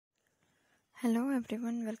Hello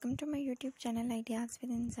everyone, welcome to my YouTube channel Ideas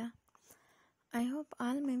with Inza. I hope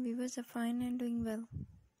all my viewers are fine and doing well.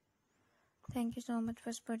 Thank you so much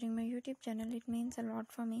for supporting my YouTube channel, it means a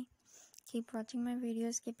lot for me. Keep watching my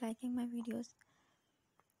videos, keep liking my videos.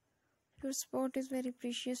 Your support is very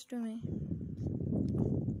precious to me.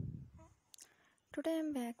 Today I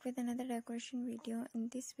am back with another decoration video. In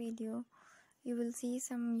this video, you will see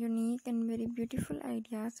some unique and very beautiful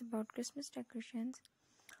ideas about Christmas decorations.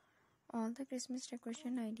 All the Christmas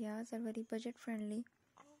decoration ideas are very budget friendly.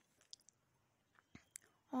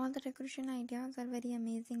 All the decoration ideas are very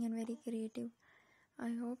amazing and very creative. I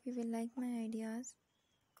hope you will like my ideas.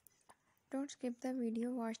 Don't skip the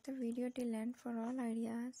video, watch the video till end for all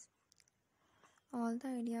ideas. All the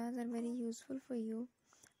ideas are very useful for you,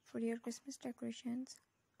 for your Christmas decorations.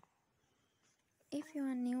 If you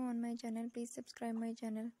are new on my channel, please subscribe my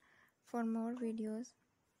channel for more videos.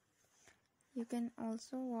 You can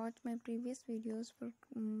also watch my previous videos for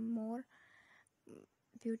more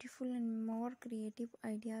beautiful and more creative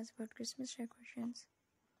ideas about Christmas decorations.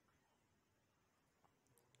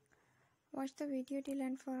 Watch the video till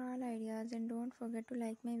end for all ideas and don't forget to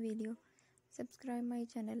like my video, subscribe my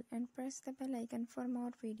channel and press the bell icon for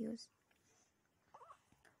more videos.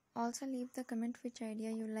 Also leave the comment which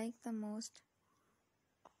idea you like the most.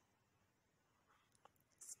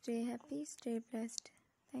 Stay happy, stay blessed.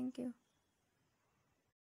 Thank you.